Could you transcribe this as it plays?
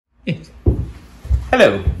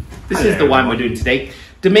Hello, this is the wine we're doing today.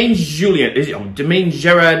 Domaine Julien, Domaine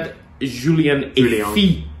Gerard, Julien et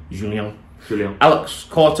Fille, Julien. Aloxe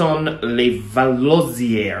Corton, Les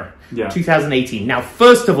Valozieres, 2018. Now,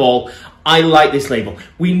 first of all, I like this label.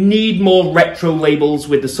 We need more retro labels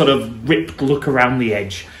with the sort of ripped look around the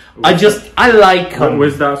edge. I like...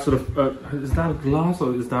 Where's that sort of... is that a glass,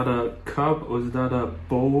 or is that a cup, or is that a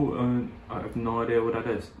bowl? I have no idea what that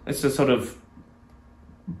is. It's a sort of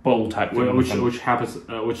bowl type thing. Which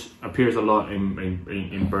appears a lot in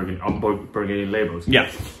Burgundy labels.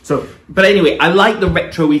 Yeah. So, but anyway, I like the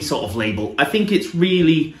retro-y sort of label. I think it's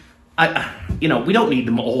really... you know, we don't need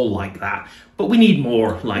them all like that, but we need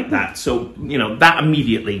more like that. So, you know, that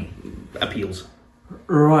immediately appeals.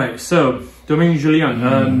 Right. So, Domaine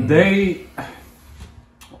Julien, they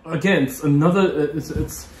again, it's another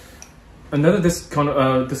this kind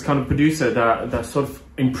of producer that sort of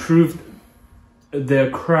improved their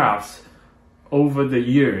crafts over the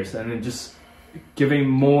years, and then just giving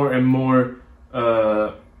more and more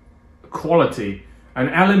quality. And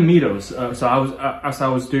Alan Meadows, so I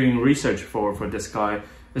was doing research for this guy,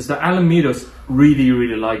 is that Alan Meadows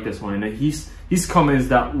really like this one, and his comment is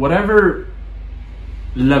that whatever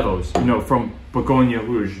levels, you know, from Bourgogne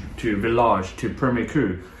Rouge to Village to Premier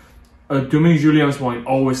Cru, Domaine Julien's wine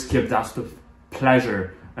always gives that sort of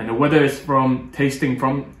pleasure, and whether it's from tasting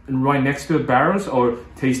from right next to the barrels or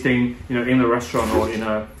tasting, you know, in a restaurant or in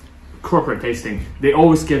a corporate tasting, they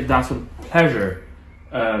always give that sort of pleasure,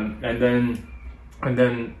 and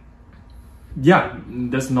then, yeah,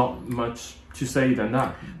 there's not much to say than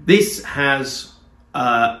that. This has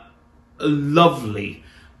a lovely,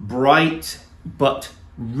 bright, but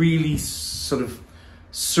really sort of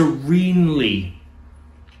serenely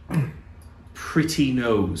pretty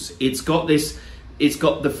nose. It's got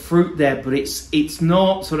the fruit there, but it's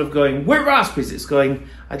not sort of going, we're raspberries. It's going,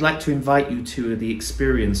 I'd like to invite you to the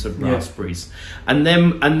experience of raspberries. And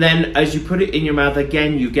then as you put it in your mouth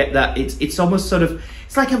again, you get that, it's almost sort of,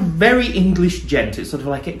 it's like a very English gent. It's sort of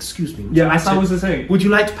like, excuse me. Yeah, as I was saying. Would you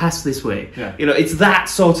like to pass this way? Yeah. You know, it's that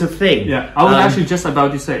sort of thing. Yeah, I was actually just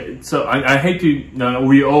about to say, so I hate to, no,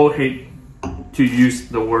 we all hate to use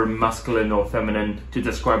the word masculine or feminine to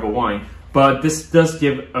describe a wine, but this does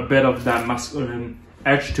give a bit of that masculine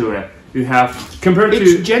edge to it. You have,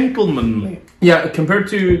 it's gentlemanly. Yeah, compared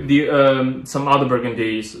to the some other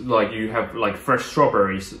Burgundies, like you have like fresh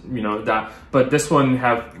strawberries, you know, that, but this one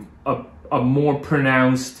have a more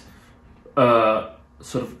pronounced sort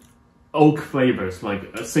of oak flavors, like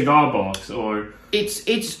a cigar box, or it's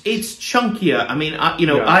chunkier. I mean,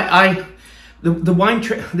 the wine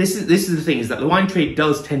trade. This is the thing, is that the wine trade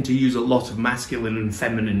does tend to use a lot of masculine and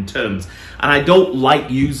feminine terms, and I don't like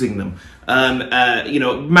using them. You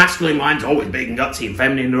know, masculine wine's always big and gutsy, and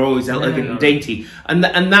feminine are always elegant and dainty, and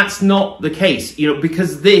that's not the case. You know,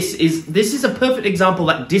 because this is a perfect example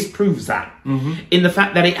that disproves that, in the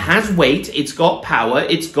fact that it has weight, it's got power,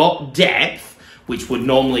 it's got depth, which would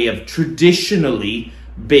normally have traditionally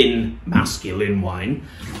been masculine wine,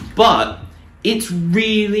 but it's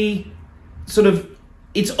really sort of,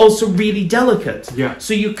 it's also really delicate. Yeah.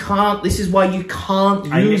 So you can't, this is why you can't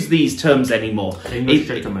use these terms anymore. English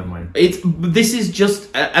gentleman wine. This is just,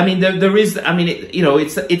 I mean, there is, I mean, you know,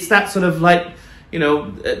 it's that sort of like, you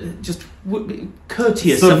know, just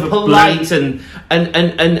courteous sort and polite and,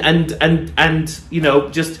 you know,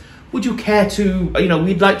 just, would you care to, you know,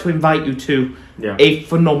 we'd like to invite you to a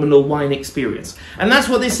phenomenal wine experience. And that's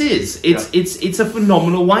what this is. It's a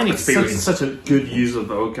phenomenal wine experience. Such a good use of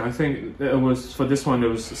oak. I think it was, for this one, it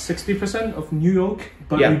was 60% of new oak,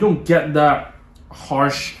 but you don't get that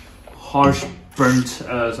harsh burnt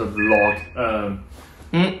sort of log.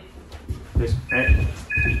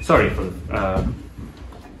 Sorry for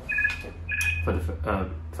the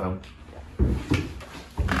phone.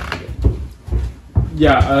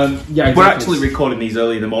 Yeah, exactly. We're actually recording these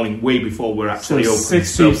early in the morning, way before we're actually open.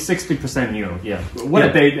 60% new. Yeah.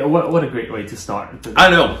 What a great way to start. I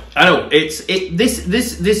know. This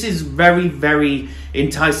is very, very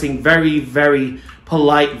enticing, very, very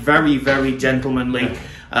polite, very, very gentlemanly.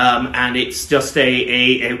 And it's just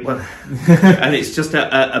and it's just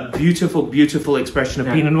a beautiful, beautiful expression of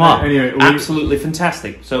Pinot Noir. Anyway, absolutely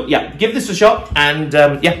fantastic. So yeah, give this a shot, and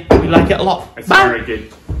yeah, we like it a lot. It's very good.